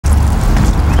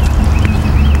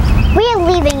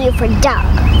you for Doug.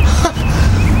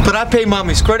 But I pay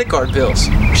Mommy's credit card bills.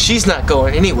 She's not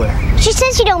going anywhere. She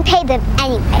says you don't pay them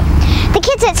anyway. The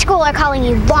kids at school are calling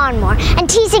you Lawnmower and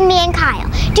teasing me and Kyle.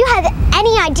 Do you have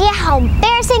any idea how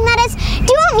embarrassing that is?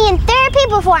 Do you want me in therapy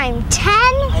before I'm 10?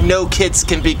 I know kids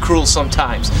can be cruel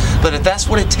sometimes, but if that's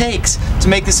what it takes to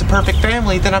make this a perfect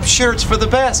family, then I'm sure it's for the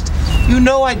best. You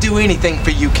know I'd do anything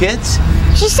for you kids.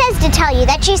 She says to tell you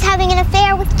that she's having an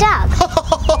affair with Doug.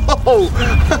 Oh,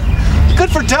 good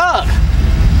for Doug.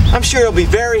 I'm sure he'll be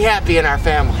very happy in our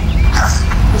family.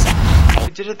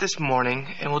 We did it this morning,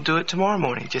 and we'll do it tomorrow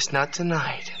morning, just not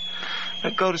tonight. Now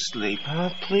go to sleep,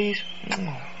 huh, please?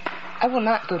 I will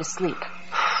not go to sleep.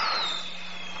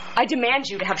 I demand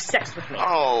you to have sex with me.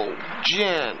 Oh,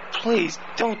 Jen, please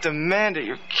don't demand it.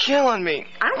 You're killing me.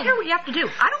 I don't care what you have to do.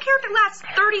 I don't care if it lasts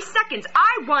 30 seconds.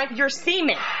 I want your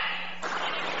semen.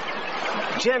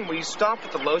 Jen, will you stop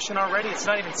with the lotion already? It's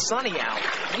not even sunny out.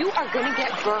 You are going to get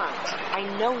burned. I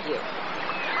know you.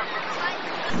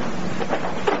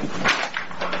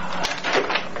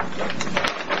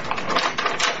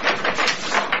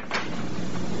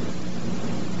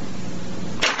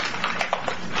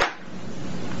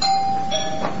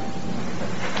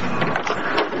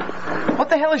 What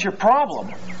the hell is your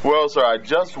problem? Well, sir, I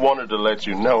just wanted to let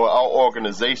you know our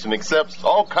organization accepts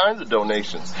all kinds of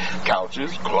donations.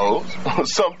 Couches, clothes.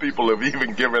 Some people have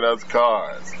even given us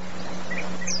cars.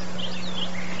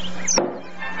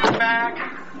 Back.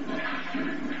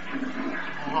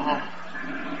 Oh.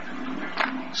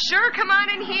 Sure, come on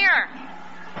in here.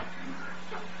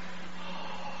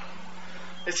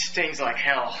 It stings like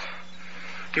hell.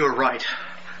 You were right.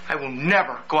 I will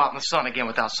never go out in the sun again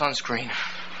without sunscreen.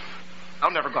 I'll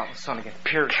never go out in the sun again,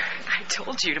 period. I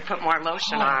told you to put more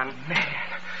lotion on. Man.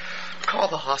 Call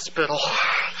the hospital.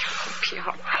 You'll be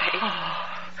all right.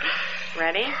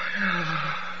 Ready?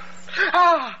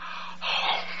 Oh,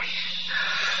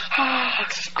 man.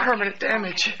 It's permanent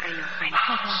damage. I know.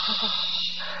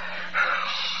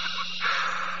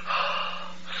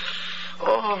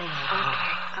 Oh.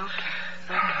 Okay.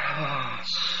 Man.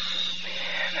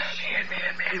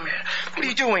 What are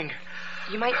you doing?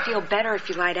 You might feel better if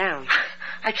you lie down.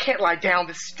 I can't lie down.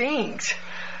 This stings.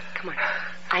 Come on.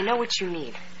 I know what you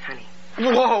need, honey.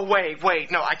 Whoa,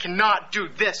 wait. No, I cannot do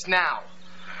this now.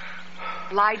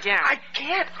 Lie down. I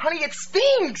can't, honey. It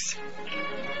stings.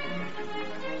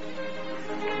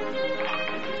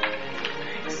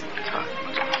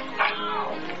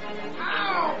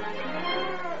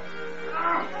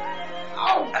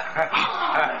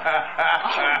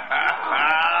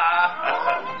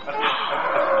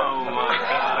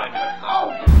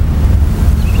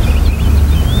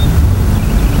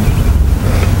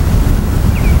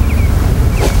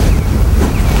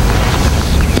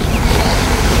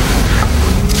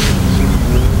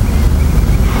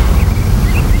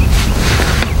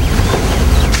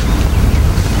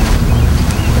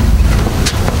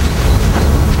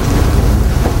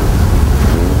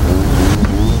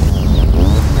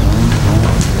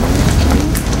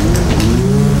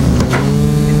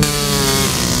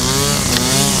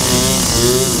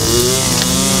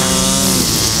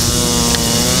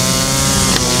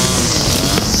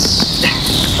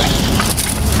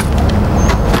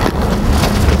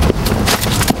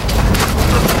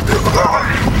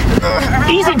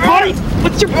 Easy, buddy!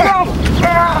 What's your problem?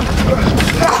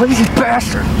 Crazy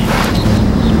bastard!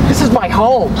 This is my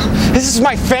home. This is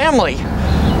my family.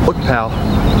 Look, pal,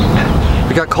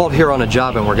 we got called here on a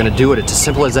job and we're gonna do it. It's as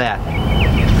simple as that.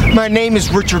 My name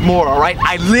is Richard Moore, all right?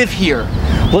 I live here.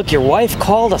 Look, your wife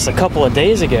called us a couple of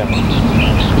days ago.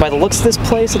 By the looks of this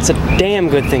place, it's a damn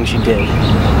good thing she did.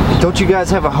 Don't you guys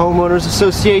have a homeowners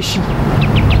association?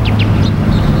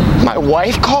 My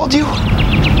wife called you?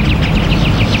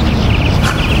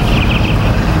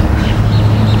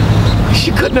 She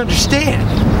couldn't understand.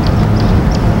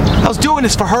 I was doing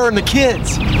this for her and the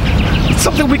kids. It's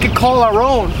something we could call our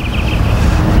own.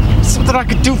 Something I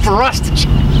could do for us that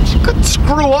she couldn't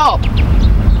screw up.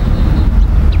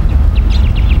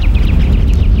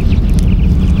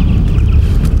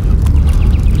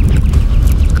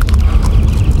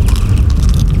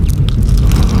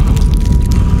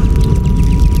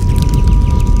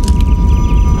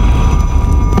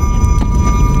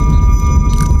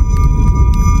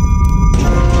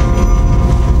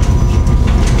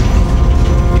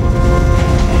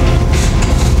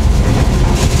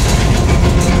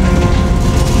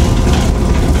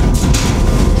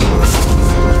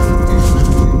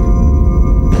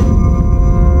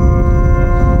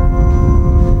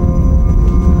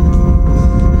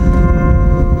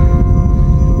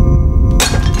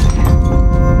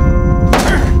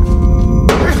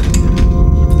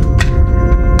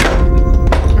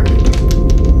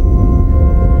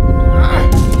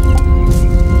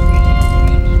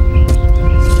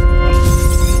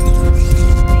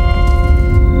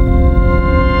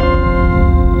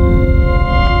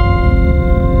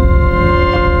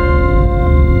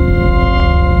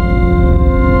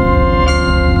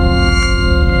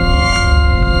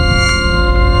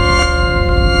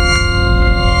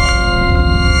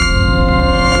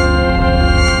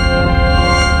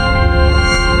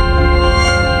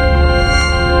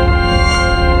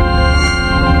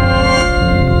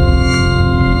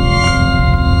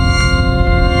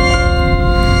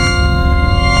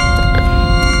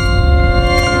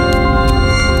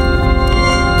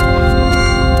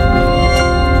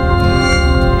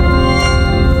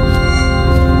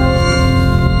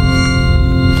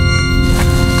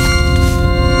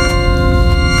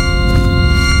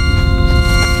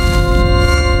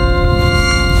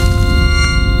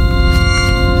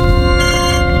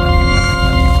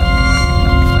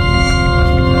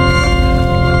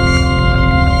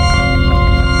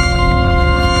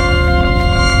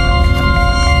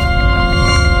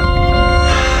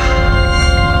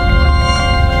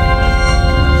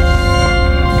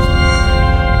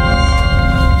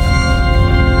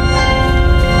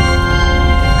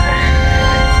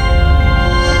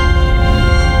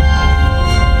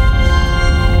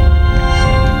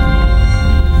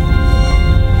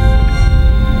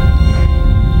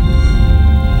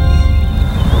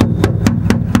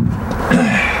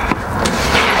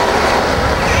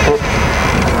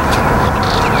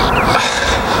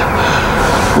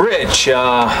 Rich,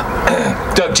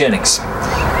 Doug Jennings.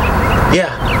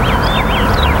 Yeah.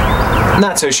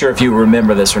 Not so sure if you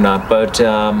remember this or not, but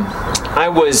I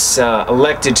was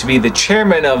elected to be the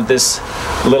chairman of this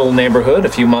little neighborhood a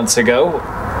few months ago.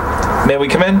 May we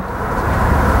come in?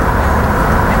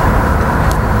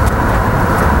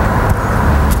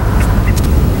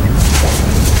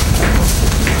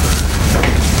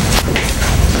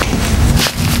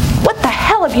 What the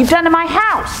hell have you done to my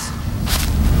house?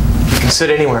 You can sit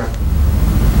anywhere.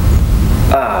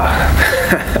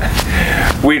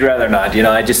 We'd rather not. You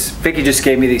know, Vicky just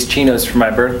gave me these chinos for my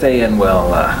birthday, and well,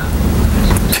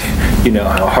 you know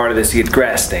how hard it is to get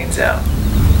grass stains out.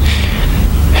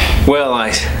 Well,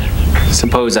 I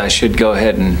suppose I should go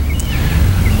ahead and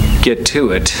get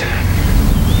to it.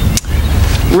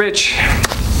 Rich,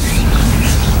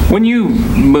 when you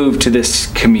moved to this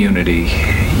community,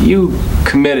 you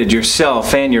committed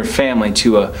yourself and your family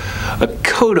to a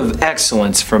code of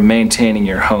excellence for maintaining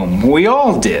your home. We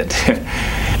all did.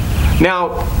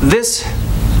 Now, this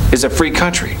is a free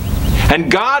country, and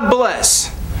God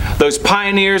bless those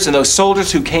pioneers and those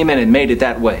soldiers who came in and made it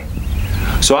that way.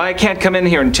 So I can't come in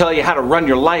here and tell you how to run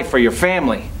your life or your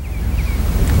family.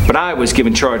 But I was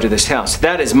given charge of this house.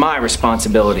 That is my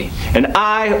responsibility. And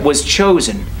I was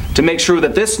chosen to make sure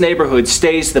that this neighborhood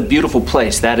stays the beautiful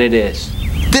place that it is.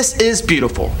 This is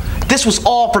beautiful. This was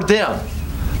all for them.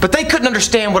 But they couldn't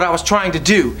understand what I was trying to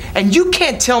do. And you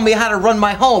can't tell me how to run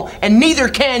my home, and neither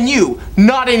can you.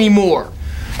 Not anymore.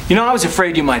 You know, I was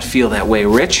afraid you might feel that way,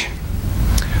 Rich.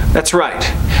 That's right.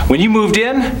 When you moved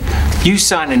in, you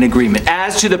signed an agreement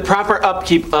as to the proper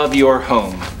upkeep of your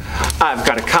home. I've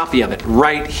got a copy of it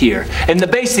right here. And the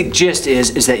basic gist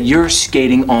is that you're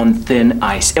skating on thin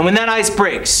ice. And when that ice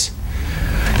breaks,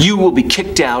 you will be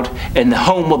kicked out and the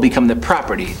home will become the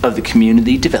property of the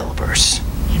community developers.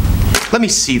 Let me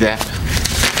see that.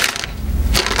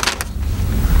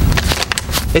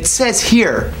 It says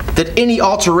here that any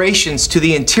alterations to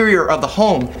the interior of the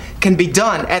home can be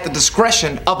done at the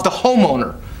discretion of the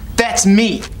homeowner. That's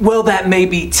me. Well, that may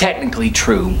be technically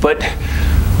true, but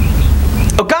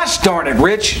oh gosh darn it,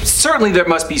 Rich. Certainly there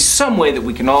must be some way that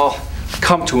we can all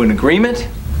come to an agreement.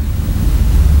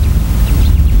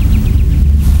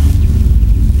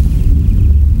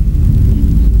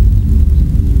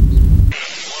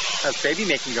 How's baby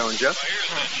making going, Joe?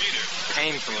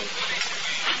 Painfully.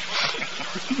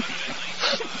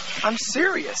 I'm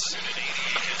serious.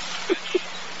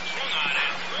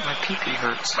 My pee-pee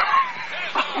hurts.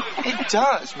 It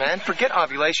does, man. Forget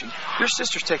ovulation. Your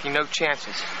sister's taking no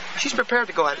chances. She's prepared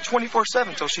to go at it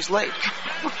 24/7 till she's late.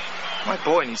 My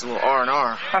boy needs a little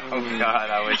R&R. Oh, God,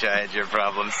 I wish I had your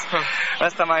problems.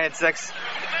 Last time I had sex...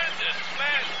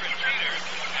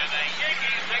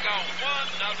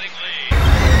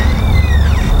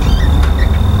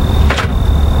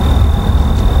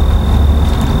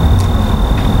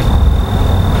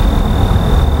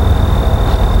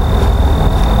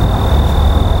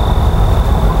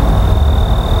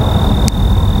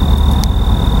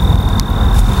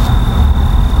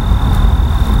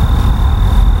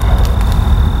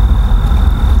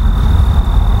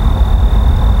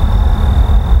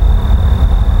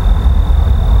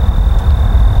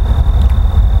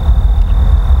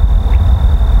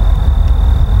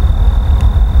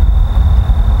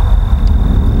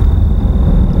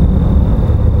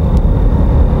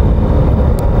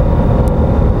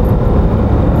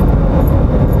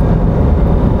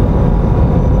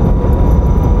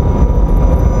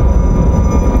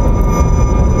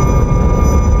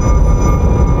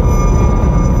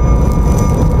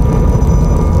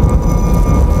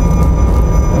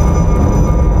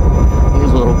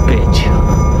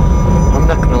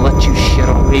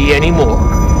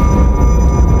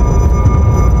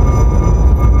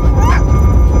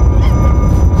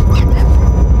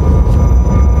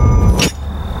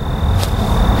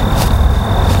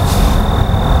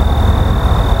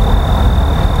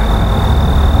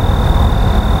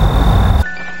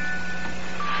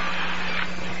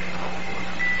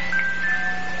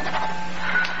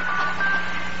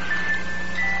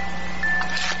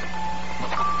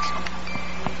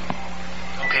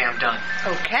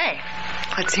 Okay.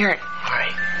 Let's hear it. All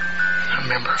right. Now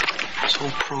remember, this whole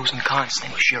pros and cons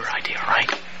thing was your idea, right?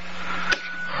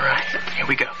 All right. Here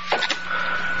we go.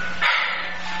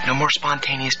 No more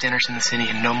spontaneous dinners in the city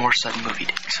and no more sudden movie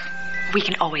dates. We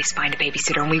can always find a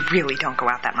babysitter, and we really don't go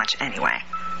out that much anyway.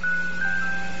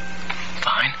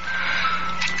 Fine.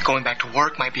 Going back to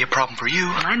work might be a problem for you.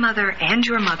 My mother and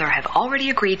your mother have already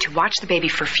agreed to watch the baby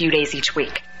for a few days each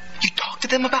week. You talked to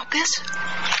them about this?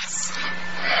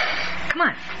 Come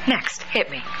on, next,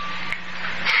 hit me.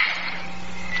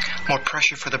 More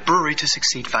pressure for the brewery to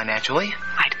succeed financially.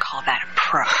 I'd call that a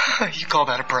pro. You call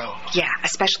that a pro? Yeah,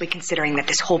 especially considering that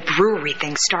this whole brewery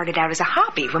thing started out as a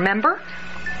hobby, remember?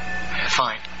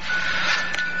 Fine.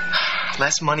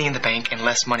 Less money in the bank and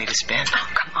less money to spend. Oh,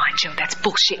 come on, Joe, that's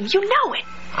bullshit, and you know it.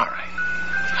 All right.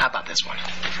 How about this one?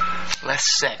 Less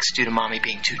sex due to Mommy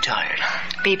being too tired.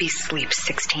 Baby sleeps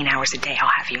 16 hours a day, I'll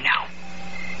have you know.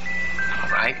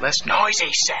 All right, less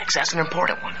noisy sex. That's an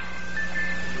important one.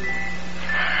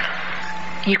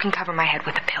 You can cover my head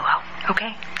with a pillow,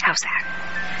 okay? How's that?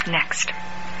 Next.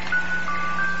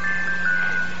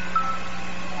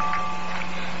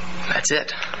 That's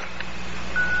it.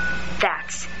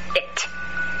 That's it.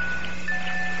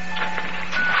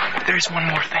 There's one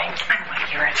more thing. I don't want to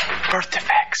hear it. Birth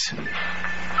defects.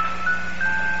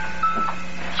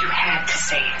 You had to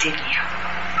say it, didn't you?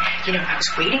 You know, I was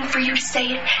waiting for you to say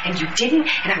it, and you didn't,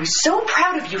 and I was so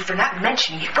proud of you for not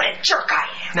mentioning it. What a jerk I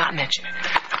am. Not mention it.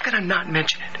 How could I not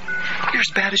mention it? You're as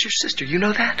bad as your sister. You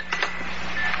know that?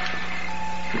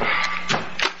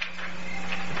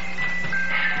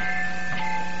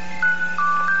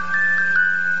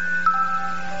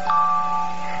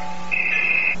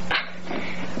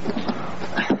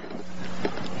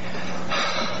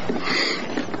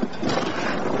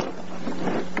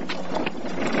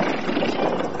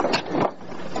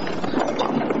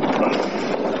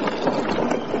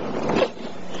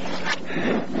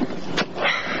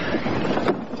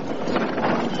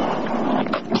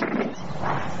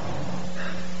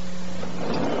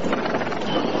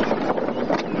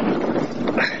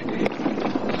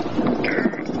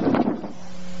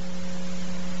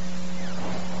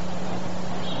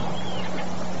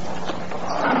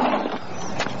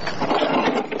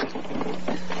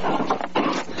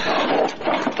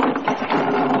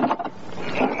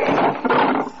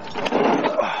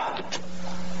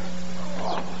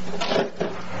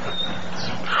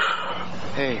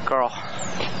 Hey, Carl.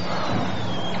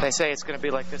 They say it's going to be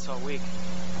like this all week.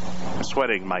 I'm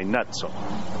sweating my nuts off.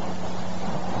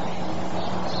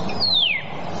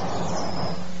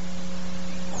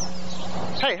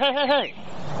 Hey.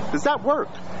 Does that work?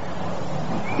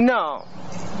 No.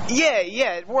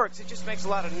 Yeah, it works. It just makes a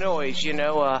lot of noise, you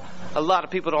know. A lot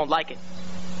of people don't like it.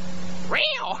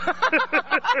 Real!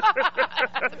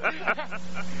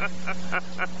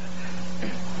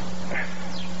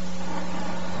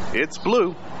 It's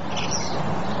blue.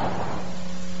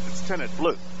 It's tinted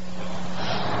blue.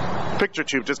 Picture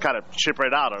tube just kind of chippered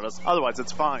it out on us. Otherwise,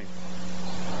 it's fine.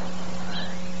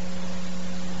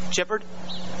 Chippered?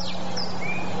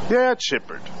 Yeah,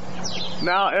 chippered.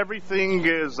 Now everything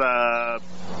is, blue.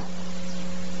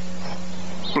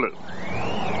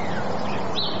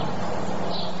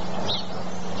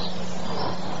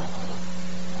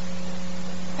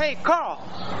 Hey, Carl!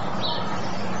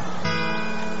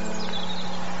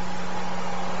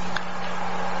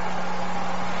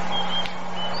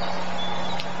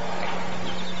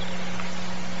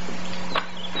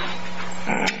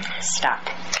 Stop.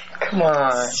 Come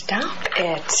on. Stop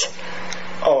it.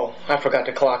 Oh, I forgot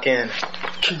to clock in.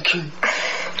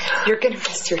 You're gonna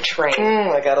miss your train.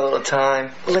 I got a little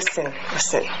time. Listen.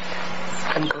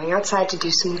 I'm going outside to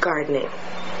do some gardening.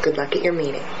 Good luck at your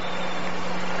meeting.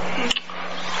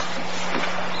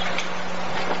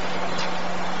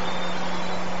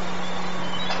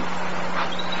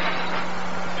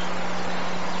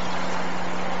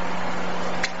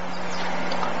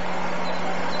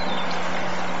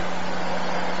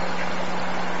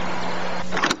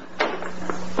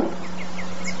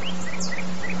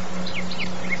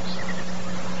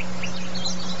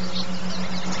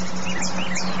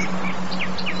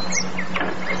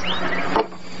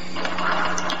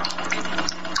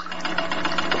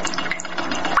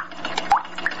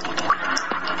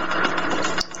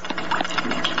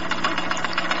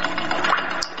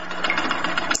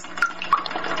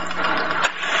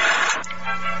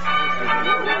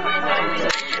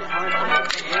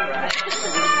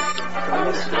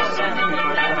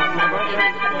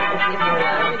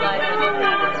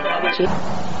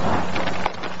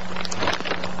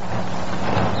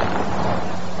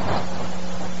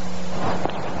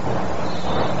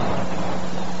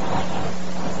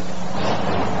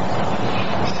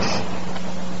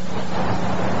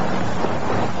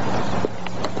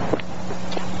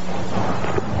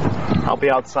 I'll be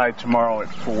outside tomorrow at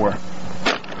 4.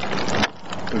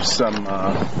 There's some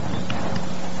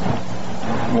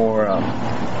more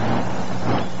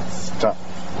stuff.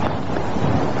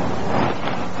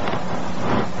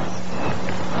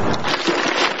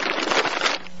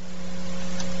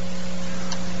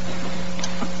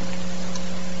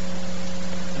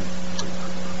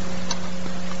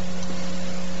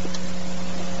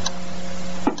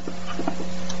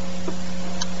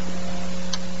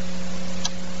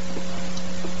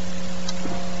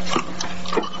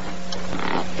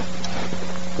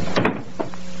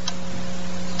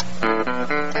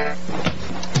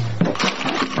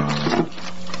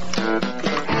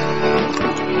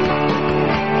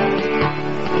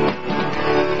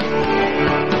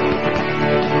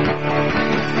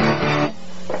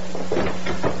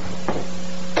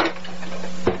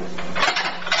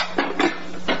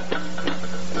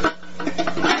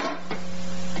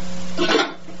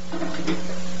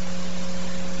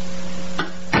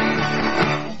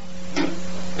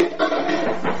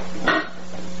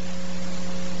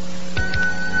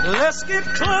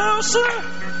 closer,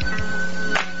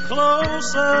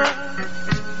 closer,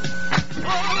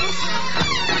 closer.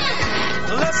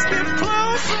 Let's get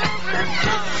closer and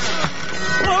closer,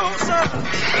 closer.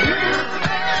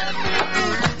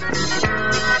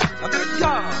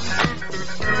 God,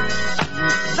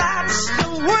 that's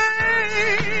the way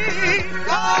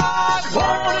God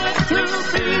wanted to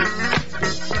be.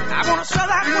 I want to say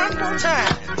that one more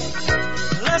time.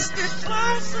 Let's get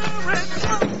closer and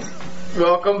closer.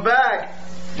 Welcome back.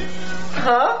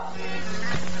 Huh?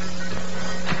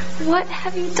 What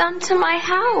have you done to my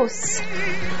house?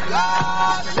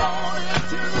 God wanted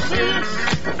to be.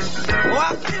 Oh,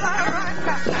 I feel alright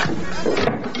about that.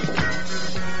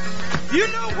 You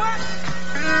know what?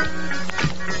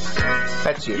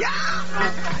 That's you. Yeah.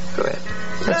 Go ahead.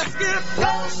 Let's get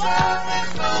closer and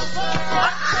closer.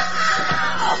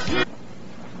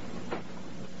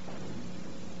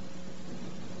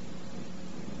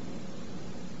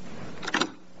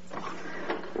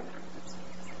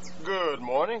 Good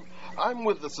morning. I'm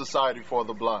with the Society for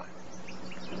the Blind.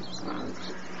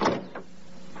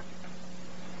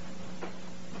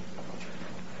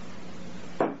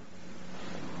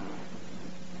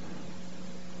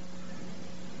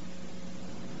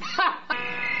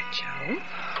 Joe,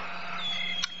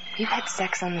 we've had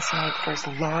sex on this night for as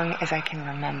long as I can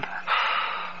remember.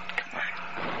 Come on.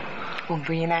 We'll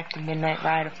reenact a midnight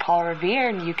ride of Paul Revere,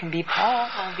 and you can be Paul.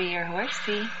 I'll be your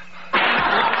horsey.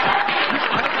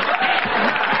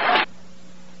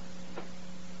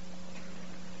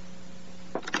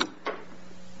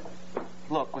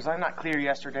 Look, was I not clear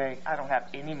yesterday? I don't have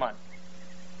any money.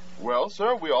 Well,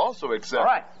 sir, we also accept... All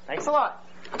right. Thanks a lot.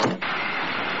 Can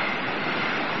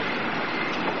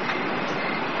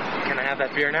I have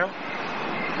that beer now?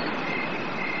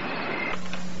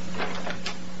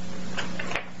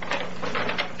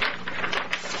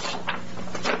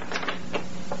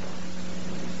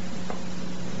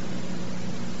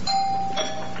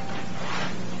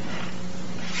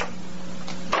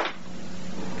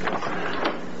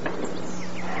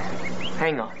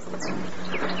 Hang on.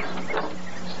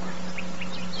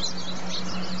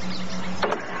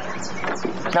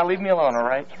 Now leave me alone, all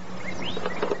right?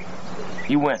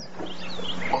 You win.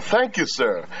 Well, thank you,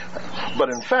 sir. But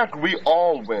in fact, we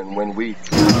all win when we... Oh,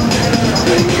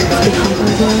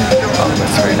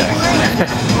 that's very nice.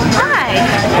 Hi.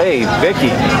 Hey, Vicky.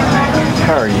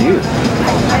 How are you?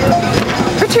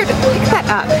 Richard, pick that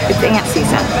up. It's ant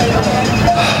season.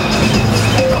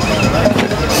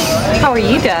 How are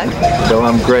you, Doug? So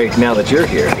I'm great now that you're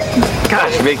here.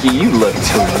 Gosh, Vicky, you look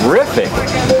terrific.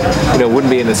 You know,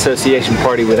 wouldn't be an association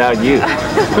party without you.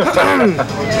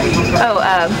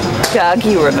 Doug,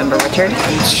 you remember Richard?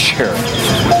 Sure.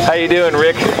 How you doing,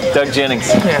 Rick? Doug Jennings.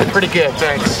 Yeah, pretty good,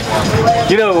 thanks.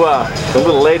 You know, the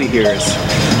little lady here is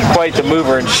quite the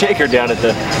mover and shaker down at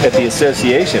the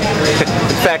association.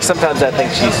 In fact, sometimes I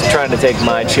think she's trying to take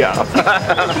my job.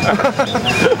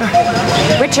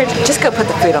 Richard, just go put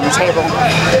the food on the table.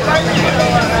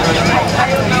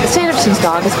 Sanderson's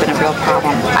dog has been a real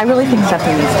problem. I really think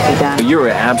something needs to be done. You're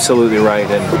absolutely right,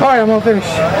 and All right, I'm all finished.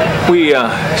 we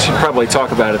should probably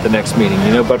talk about it at the next meeting,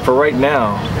 you know, but for right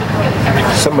now,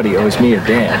 somebody owes me a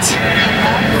dance.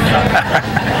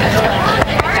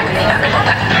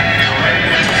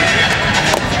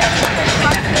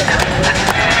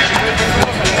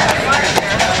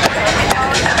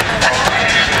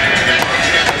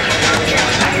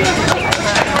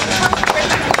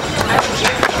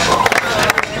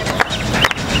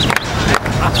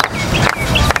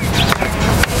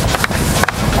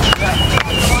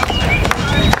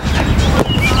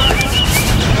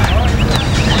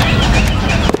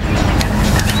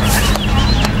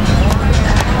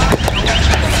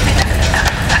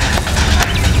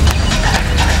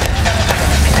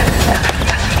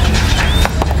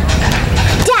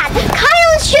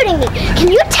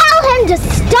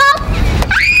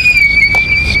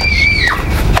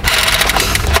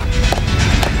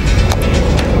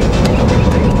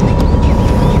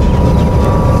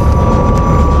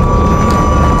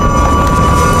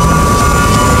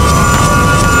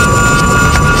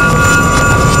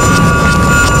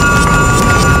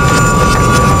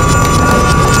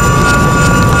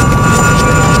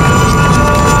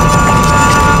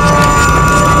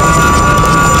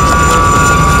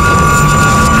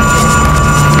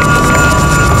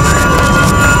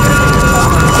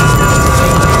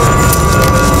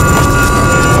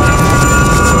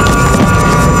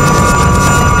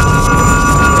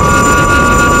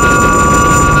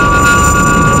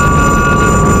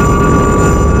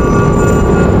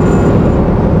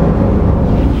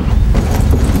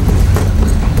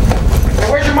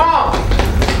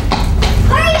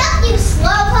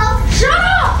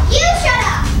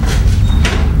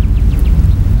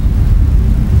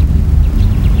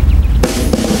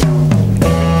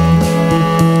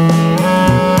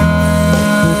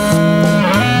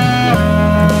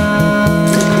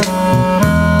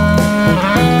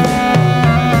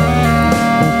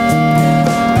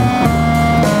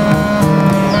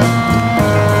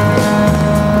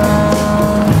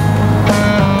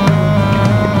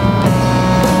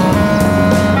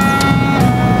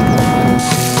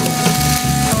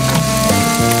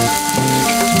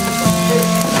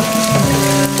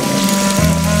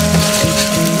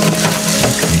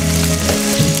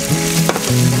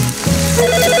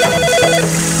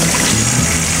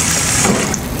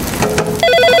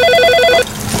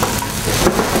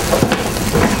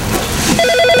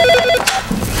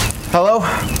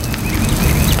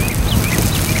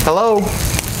 Hello?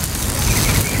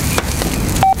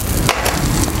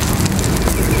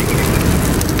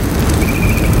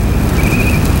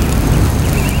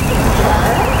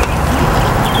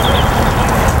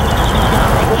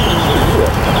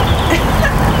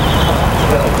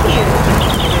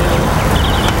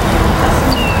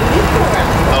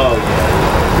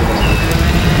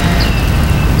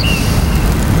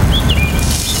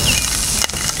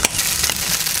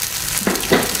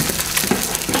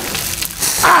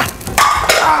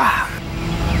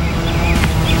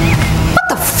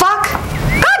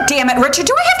 Richard,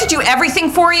 do I have to do everything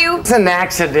for you? It's an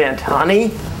accident,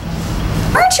 honey.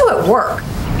 Aren't you at work?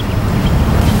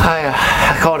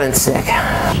 I called in sick.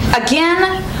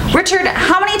 Again? Richard,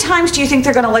 how many times do you think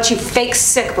they're going to let you fake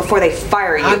sick before they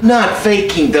fire you? I'm not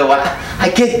faking, though.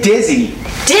 I get dizzy.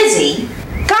 Dizzy?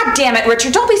 God damn it,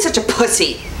 Richard, don't be such a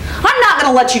pussy. I'm not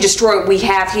going to let you destroy what we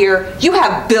have here. You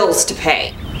have bills to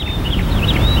pay.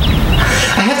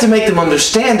 I have to make them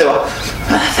understand, though.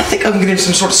 I think I'm getting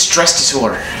some sort of stress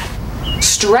disorder.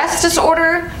 Stress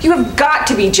disorder? You have got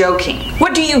to be joking.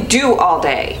 What do you do all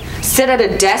day? Sit at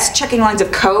a desk checking lines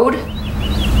of code?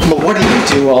 But what do you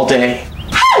do all day?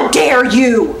 How dare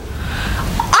you!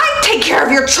 I take care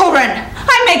of your children.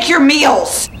 I make your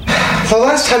meals. The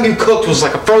last time you cooked was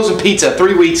like a frozen pizza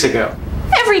 3 weeks ago.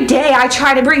 Every day I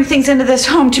try to bring things into this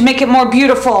home to make it more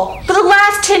beautiful. For the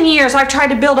last 10 years I've tried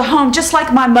to build a home just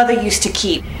like my mother used to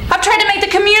keep. I've tried to make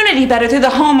the community better through the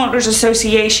Homeowners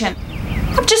Association.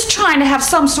 I'm just trying to have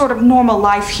some sort of normal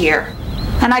life here.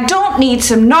 And I don't need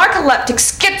some narcoleptic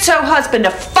schizo husband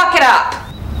to fuck it up.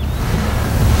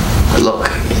 Look,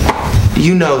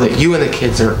 you know that you and the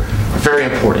kids are very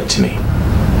important to me.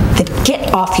 Then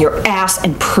get off your ass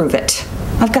and prove it.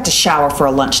 I've got to shower for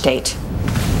a lunch date.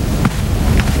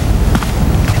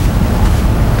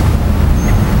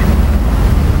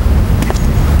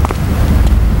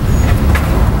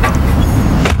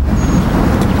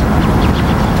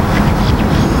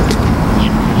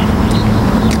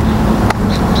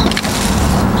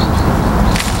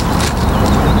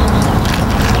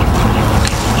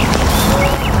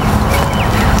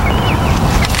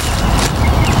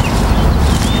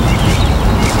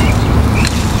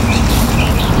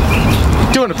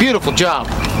 Doing a beautiful job.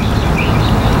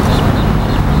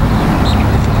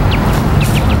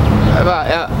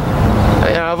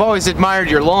 I've always admired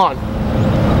your lawn.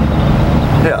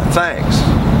 Yeah, thanks.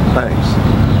 Thanks.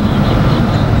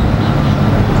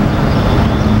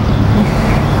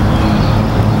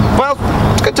 Well,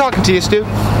 it's good talking to you, Stu.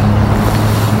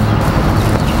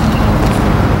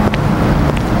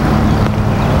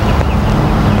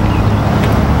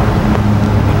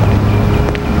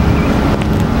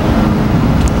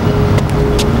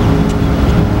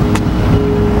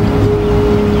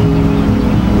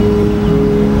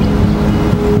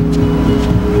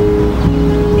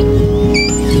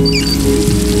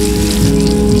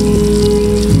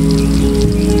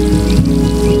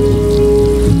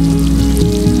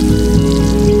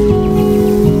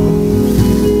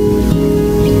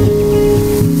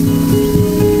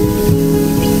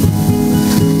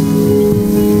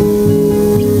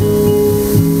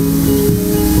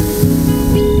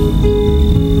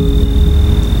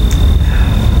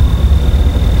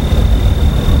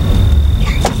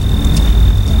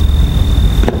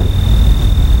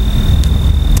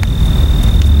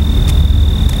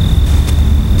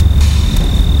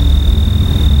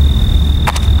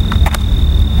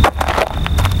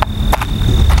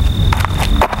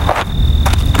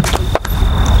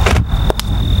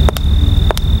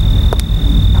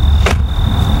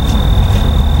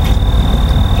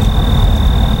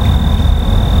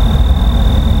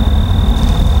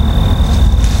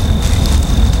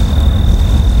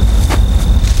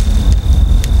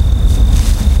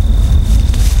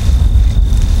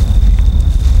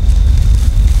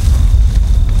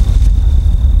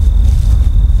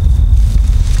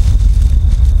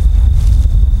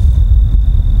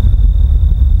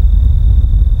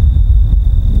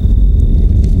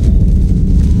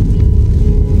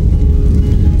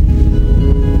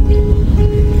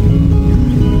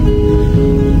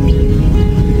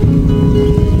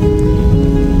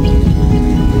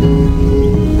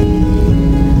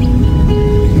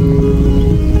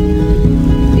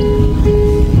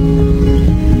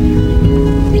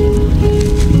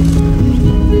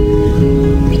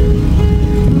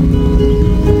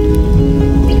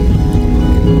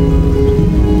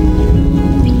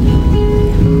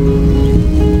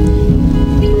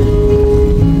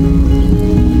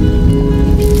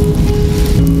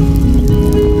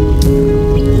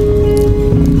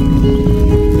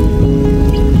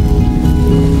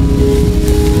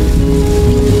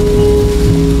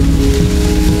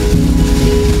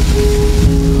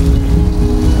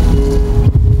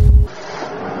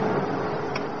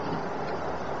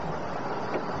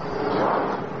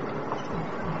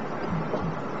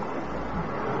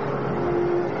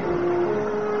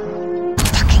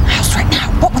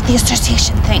 What would the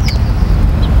association think?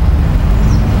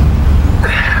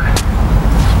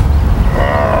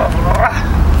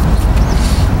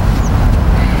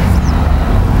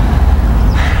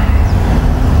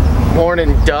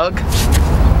 Morning, Doug.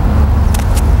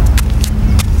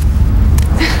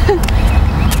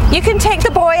 You can take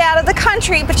the boy out of the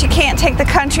country, but you can't take the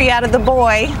country out of the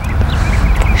boy.